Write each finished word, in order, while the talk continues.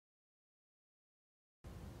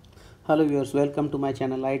Hello viewers, welcome to my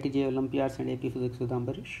channel ITJ Olympiads and AP Physics with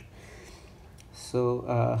Ambarish.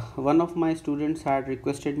 One of my students had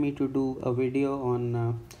requested me to do a video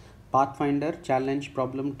on Pathfinder challenge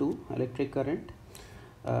problem 2 electric current.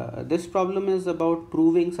 This problem is about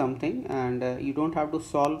proving something, and you don't have to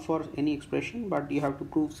solve for any expression, but you have to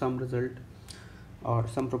prove some result or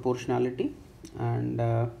some proportionality,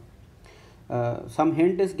 and some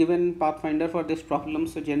hint is given in Pathfinder for this problem.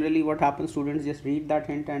 So generally what happens, students just read that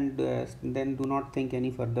hint and then do not think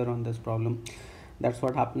any further on this problem. That's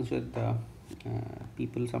what happens with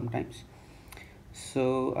people sometimes.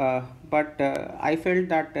 But I felt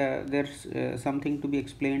that there's something to be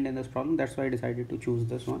explained in this problem. That's why I decided to choose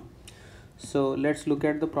this one. So let's look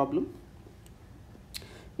at the problem.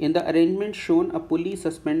 In the arrangement shown, a pulley is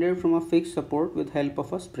suspended from a fixed support with help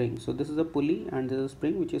of a spring. So this is a pulley and this is a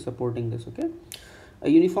spring which is supporting this. Okay, a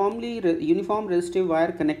uniform resistive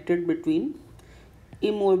wire connected between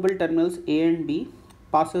immovable terminals A and B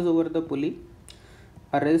passes over the pulley.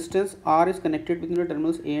 A resistance R is connected between the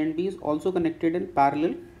terminals A and B, is also connected in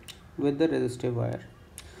parallel with the resistive wire.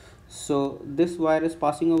 So this wire is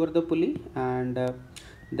passing over the pulley, and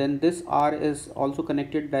then this R is also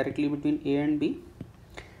connected directly between A and B.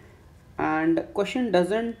 And question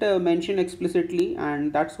doesn't mention explicitly,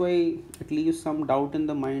 and that's why it leaves some doubt in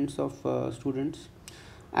the minds of students.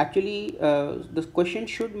 Actually, the question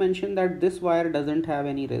should mention that this wire doesn't have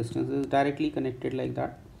any resistance, it is directly connected like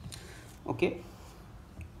that. Okay,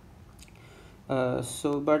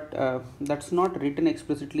 but that's not written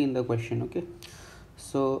explicitly in the question. Okay,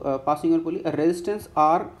 so passing over pulley, a resistance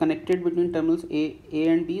R connected between terminals A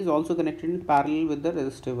and B is also connected in parallel with the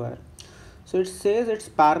resistive wire. So it says it's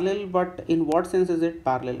parallel, but in what sense is it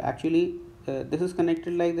parallel? Actually, this is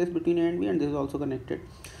connected like this between A and B, and this is also connected.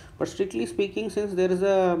 But strictly speaking, since there is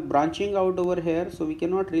a branching out over here, so we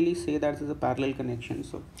cannot really say that this is a parallel connection.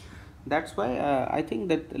 So that's why I think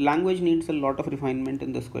that language needs a lot of refinement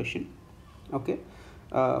in this question. Okay,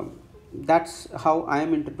 that's how I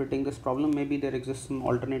am interpreting this problem. Maybe there exists some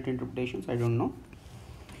alternate interpretations, I don't know.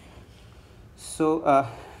 So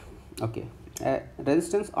okay,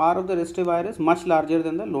 resistance R of the resistive wire is much larger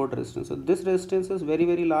than the load resistance. So this resistance is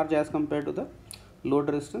very large as compared to the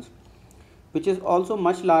load resistance, which is also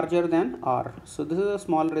much larger than R. So this is a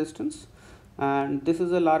small resistance, and this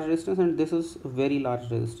is a large resistance, and this is very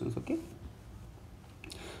large resistance. Okay,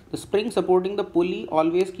 the spring supporting the pulley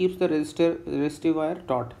always keeps the resistive wire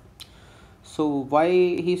taut. So why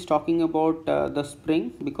he's talking about the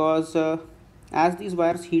spring? Because as these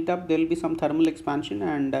wires heat up, there will be some thermal expansion,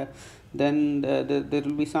 and then there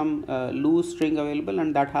will be some loose string available,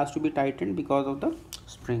 and that has to be tightened because of the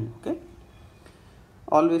spring. Okay,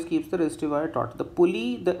 always keeps the resistive wire taut. The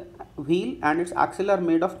pulley, the wheel and its axle are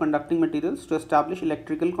made of conducting materials to establish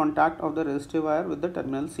electrical contact of the resistive wire with the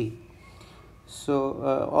terminal C.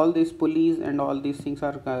 So all these pulleys and all these things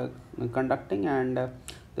are conducting, and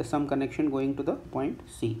there's some connection going to the point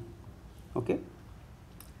C. Okay,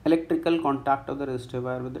 electrical contact of the resistive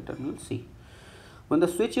wire with the terminal C. When the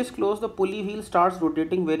switch is closed, the pulley wheel starts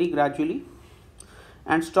rotating very gradually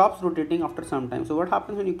and stops rotating after some time. So what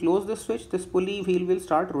happens when you close the switch? This pulley wheel will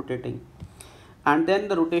start rotating, and then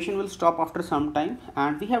the rotation will stop after some time,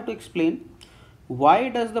 and we have to explain why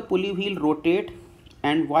does the pulley wheel rotate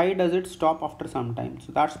and why does it stop after some time.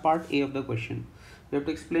 So that's part A of the question. We have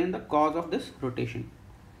to explain the cause of this rotation.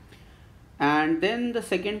 And then the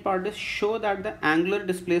second part is show that the angular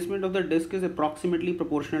displacement of the disc is approximately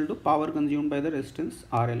proportional to power consumed by the resistance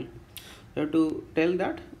RL. You have to tell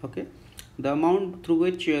that, okay, the amount through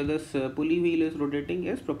which this pulley wheel is rotating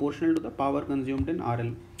is proportional to the power consumed in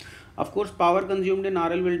RL. Of course, power consumed in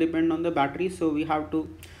RL will depend on the battery, so we have to,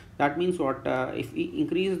 that means what, if we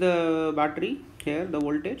increase the battery here, the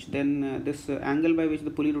voltage, then this angle by which the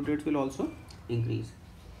pulley rotates will also increase,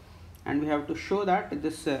 and we have to show that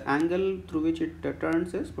this angle through which it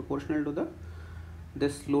turns is proportional to the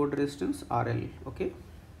this load resistance RL. Okay,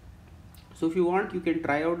 so if you want, you can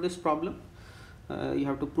try out this problem. You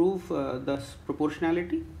have to prove the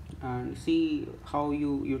proportionality and see how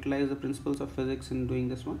you utilize the principles of physics in doing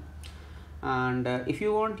this one. And if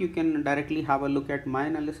you want, you can directly have a look at my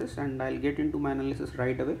analysis, and I'll get into my analysis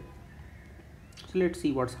right away. So let's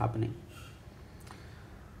see what's happening.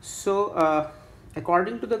 So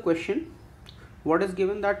according to the question, what is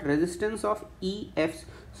given, that resistance of EF.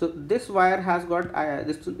 So this wire has got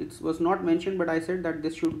it was not mentioned, but I said that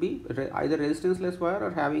this should be either resistance-less wire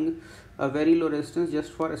or having a very low resistance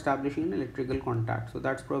just for establishing an electrical contact. So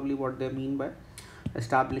that's probably what they mean by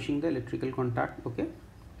establishing the electrical contact. Okay,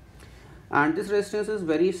 and this resistance is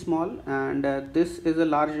very small, and this is a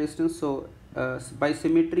large resistance, so by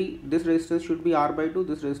symmetry this resistance should be r by 2,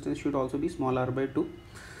 this resistance should also be small r by 2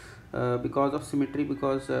 because of symmetry,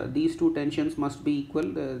 because these two tensions must be equal.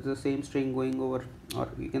 There is the same string going over, or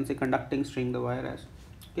you can say conducting string, the wire as.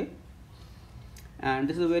 Okay, and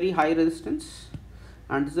this is a very high resistance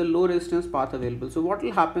and this is a low resistance path available. So what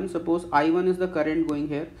will happen, suppose I1 is the current going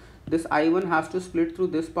here, this I1 has to split through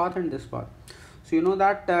this path and this path. So you know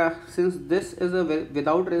that since this is a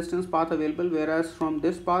without resistance path available, whereas from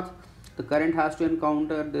this path the current has to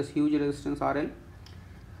encounter this huge resistance RL.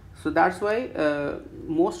 So that's why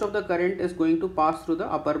most of the current is going to pass through the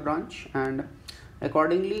upper branch, and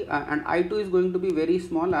accordingly and I2 is going to be very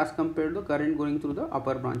small as compared to the current going through the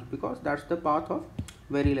upper branch, because that's the path of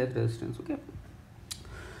very less resistance. Okay,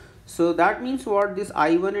 so that means what, this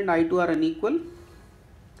I1 and I2 are unequal,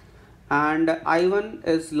 and I1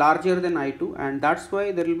 is larger than I2, and that's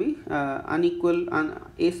why there will be unequal and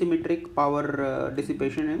asymmetric power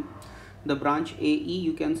dissipation in the branch AE,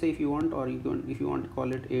 you can say if you want, or if you want to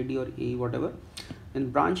call it AD or AE, whatever.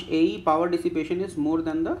 In branch AE, power dissipation is more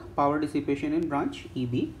than the power dissipation in branch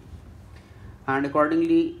EB, and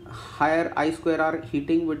accordingly higher I square R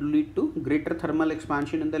heating would lead to greater thermal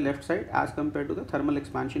expansion in the left side as compared to the thermal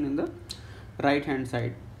expansion in the right hand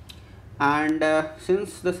side. And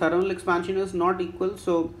since the thermal expansion is not equal,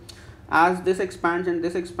 so as this expands and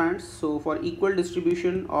this expands, so for equal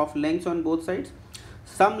distribution of lengths on both sides,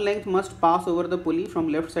 some length must pass over the pulley from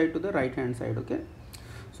left side to the right hand side. Okay,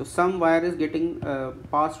 so some wire is getting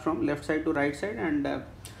passed from left side to right side, and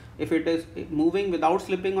if it is moving without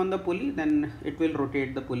slipping on the pulley, then it will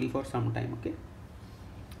rotate the pulley for some time. Okay,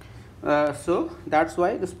 so that's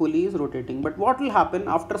why this pulley is rotating. But what will happen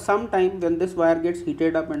after some time when this wire gets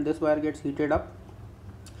heated up and this wire gets heated up,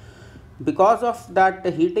 because of that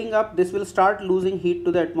heating up, this will start losing heat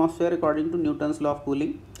to the atmosphere according to Newton's law of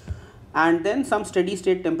cooling, and then some steady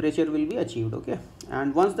state temperature will be achieved. Okay,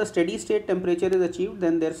 and once the steady state temperature is achieved,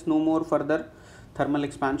 then there's no more further thermal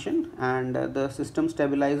expansion, and the system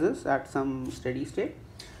stabilizes at some steady state,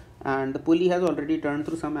 and the pulley has already turned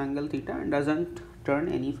through some angle theta and doesn't turn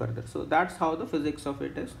any further. So that's how the physics of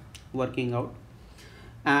it is working out.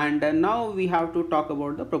 And now we have to talk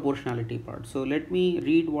about the proportionality part. So let me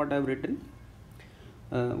read what I've written.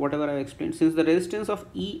 Whatever I explained, since the resistance of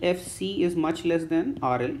EFC is much less than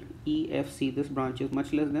RL, EFC, this branch is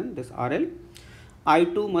much less than this RL,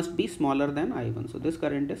 I2 must be smaller than I1. So this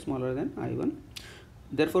current is smaller than I1.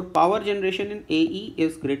 Therefore, power generation in AE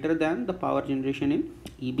is greater than the power generation in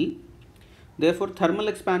EB. Therefore, thermal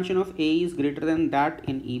expansion of AE is greater than that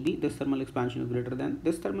in EB. This thermal expansion is greater than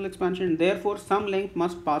this thermal expansion. Therefore, some length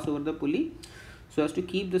must pass over the pulley so as to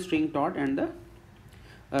keep the string taut, and the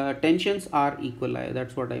tensions are equal.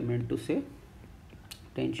 That's what I meant to say.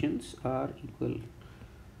 Tensions are equal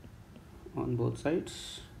on both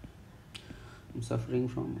sides. I'm suffering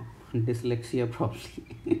from dyslexia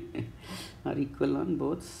probably. Are equal on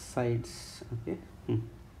both sides. Okay.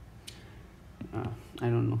 I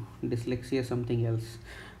don't know. Dyslexia is something else.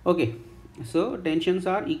 Okay. So tensions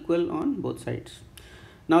are equal on both sides.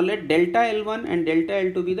 Now let delta L1 and delta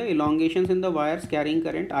L2 be the elongations in the wires carrying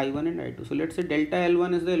current I1 and I2. So let's say delta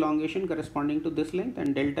L1 is the elongation corresponding to this length,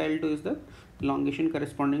 and delta L2 is the elongation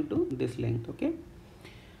corresponding to this length. Okay,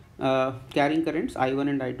 carrying currents I1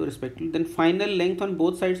 and I2 respectively. Then final length on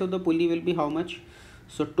both sides of the pulley will be how much?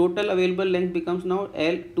 So total available length becomes now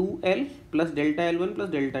L2L plus delta L1 plus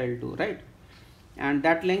delta L2, right? And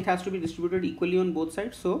that length has to be distributed equally on both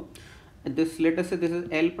sides. So this, let us say this is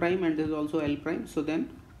L prime and this is also L prime. So then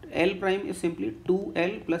L prime is simply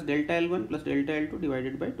 2L plus delta L1 plus delta L2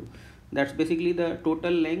 divided by 2. That's basically the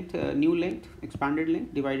total length, new length, expanded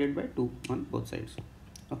length divided by 2 on both sides.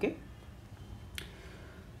 Okay.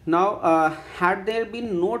 Now, had there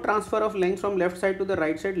been no transfer of length from left side to the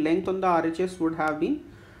right side, length on the RHS would have been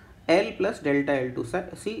L plus delta L2. So,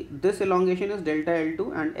 see, this elongation is delta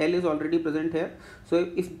L2 and L is already present here.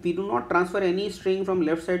 So if we do not transfer any string from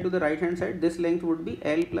left side to the right hand side, this length would be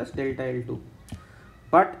L plus delta L2.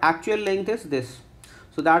 But actual length is this.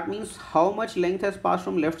 So that means how much length has passed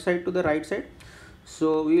from left side to the right side.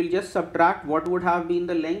 So we will just subtract what would have been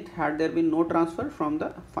the length had there been no transfer from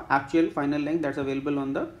the actual final length that's available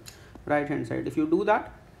on the right hand side. If you do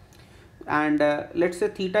that, and let's say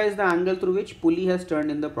theta is the angle through which pulley has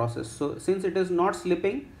turned in the process. So since it is not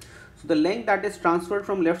slipping, so the length that is transferred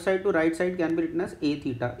from left side to right side can be written as A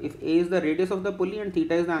theta. If A is the radius of the pulley and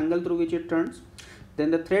theta is the angle through which it turns,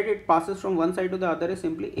 then the thread it passes from one side to the other is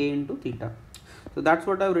simply A into theta. So that's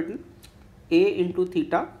what I've written. A into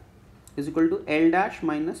theta is equal to L dash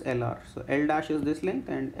minus LR. So L dash is this length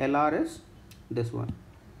and LR is this one,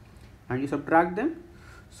 and you subtract them.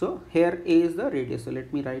 So here A is the radius. So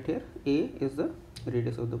let me write here A is the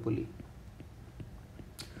radius of the pulley.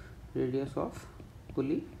 Radius of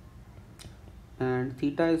pulley, and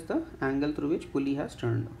theta is the angle through which pulley has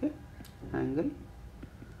turned. Okay, angle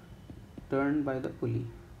turned by the pulley.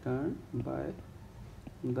 Turned by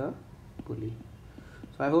the pulley.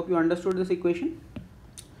 So I hope you understood this equation.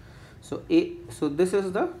 So this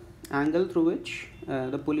is the angle through which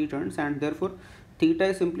the pulley turns, and therefore theta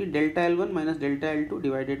is simply delta L1 minus delta L2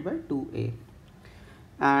 divided by 2A,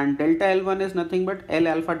 and delta L1 is nothing but L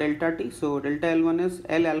alpha delta T. So delta L1 is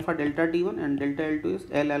L alpha delta T1 and delta L2 is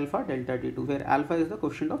L alpha delta T2, where alpha is the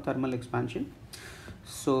coefficient of thermal expansion.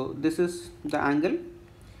 So this is the angle.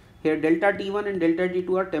 Here delta T1 and delta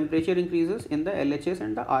T2 are temperature increases in the LHS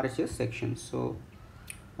and the RHS sections. So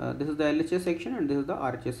this is the LHS section and this is the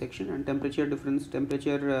RHS section, and temperature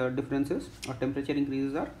differences or temperature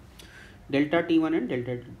increases are delta T1 and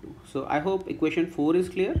delta T2. So I hope equation 4 is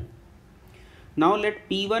clear. Now let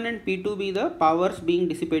P1 and P2 be the powers being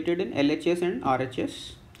dissipated in LHS and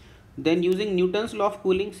RHS. Then using Newton's law of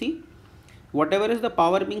cooling, see, whatever is the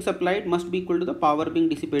power being supplied must be equal to the power being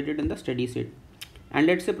dissipated in the steady state. And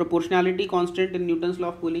let's say proportionality constant in Newton's law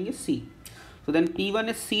of cooling is C. So then P1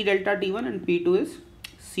 is C delta T1 and P2 is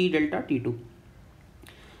C delta T2.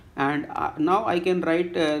 And now I can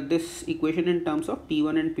write this equation in terms of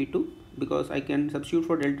P1 and P2, because I can substitute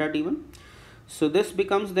for delta T1. So this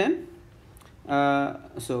becomes then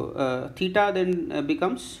theta then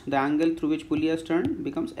becomes the angle through which pulley has turned,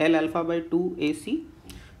 becomes L alpha by 2 AC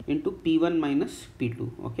into P1 minus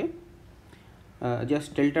P2. Okay,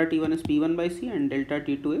 just delta T1 is P1 by C and delta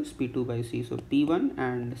T2 is P2 by C. So P1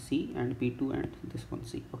 and C and P2 and this one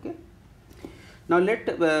C. Okay, now let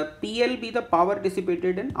PL be the power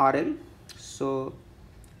dissipated in RL. So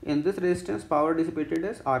in this resistance, power dissipated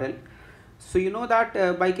is RL. So you know that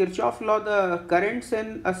by Kirchhoff law, the currents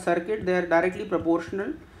in a circuit, they are directly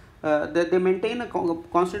proportional. They maintain a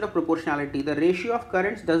constant of proportionality. The ratio of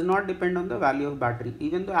currents does not depend on the value of battery,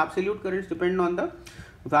 even though absolute currents depend on the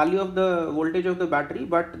value of the voltage of the battery,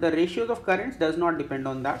 but the ratios of currents does not depend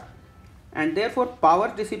on that, and therefore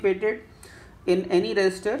power dissipated in any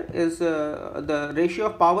resistor is the ratio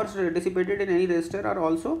of powers dissipated in any resistor are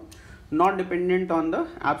also not dependent on the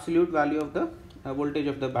absolute value of the voltage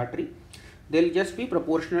of the battery. They will just be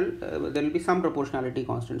proportional. There will be some proportionality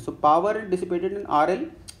constant. So power dissipated in RL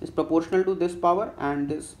is proportional to this power, and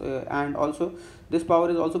this and also this power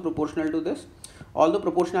is also proportional to this, although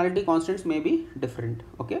proportionality constants may be different.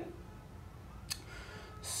 Okay,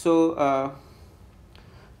 so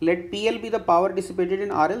let PL be the power dissipated in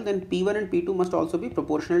RL, then P1 and P2 must also be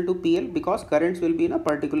proportional to PL, because currents will be in a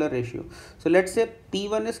particular ratio. So let's say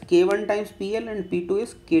P1 is K1 times PL and P2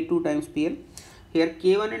 is K2 times PL. Here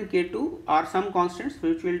K1 and K2 are some constants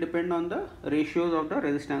which will depend on the ratios of the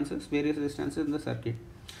resistances, various resistances in the circuit.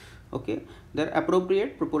 Okay, they're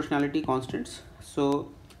appropriate proportionality constants. So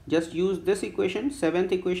just use this equation,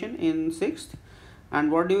 7th equation in 6th,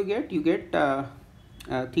 and what do you get? You get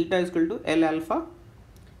theta is equal to L alpha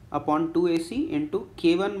upon 2AC into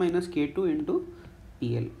K1 minus K2 into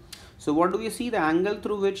PL. So what do we see? The angle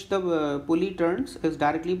through which the pulley turns is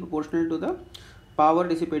directly proportional to the power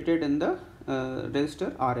dissipated in the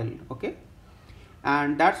resistor RL. Okay,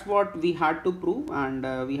 and that's what we had to prove,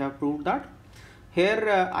 and we have proved that.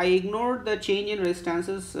 Here I ignored the change in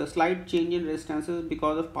resistances, slight change in resistances,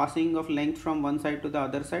 because of passing of length from one side to the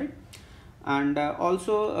other side, and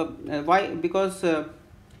also why? Because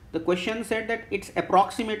the question said that it's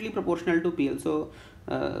approximately proportional to PL. So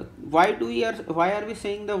why are we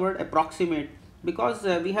saying the word approximate? Because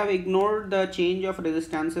we have ignored the change of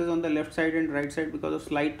resistances on the left side and right side because of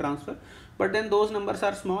slight transfer, but then those numbers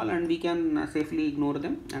are small and we can safely ignore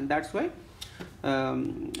them, and that's why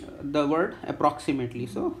the word approximately.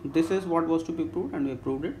 So this is what was to be proved, and we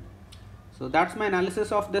proved it. So that's my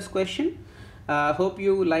analysis of this question. Hope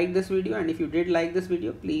you liked this video, and if you did like this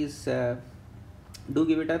video, please do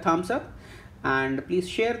give it a thumbs up, and please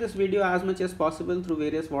share this video as much as possible through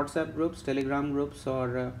various WhatsApp groups, Telegram groups,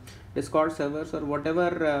 or Discord servers, or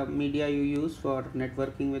whatever media you use for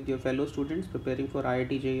networking with your fellow students preparing for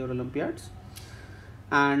IIT, JEE or Olympiads.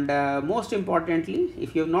 And most importantly,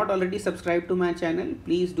 if you have not already subscribed to my channel,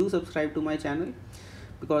 please do subscribe to my channel,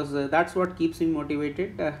 because that's what keeps me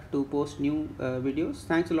motivated to post new videos.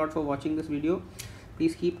 Thanks a lot for watching this video.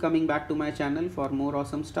 Please keep coming back to my channel for more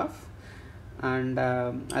awesome stuff, and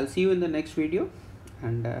I'll see you in the next video,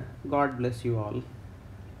 and God bless you all.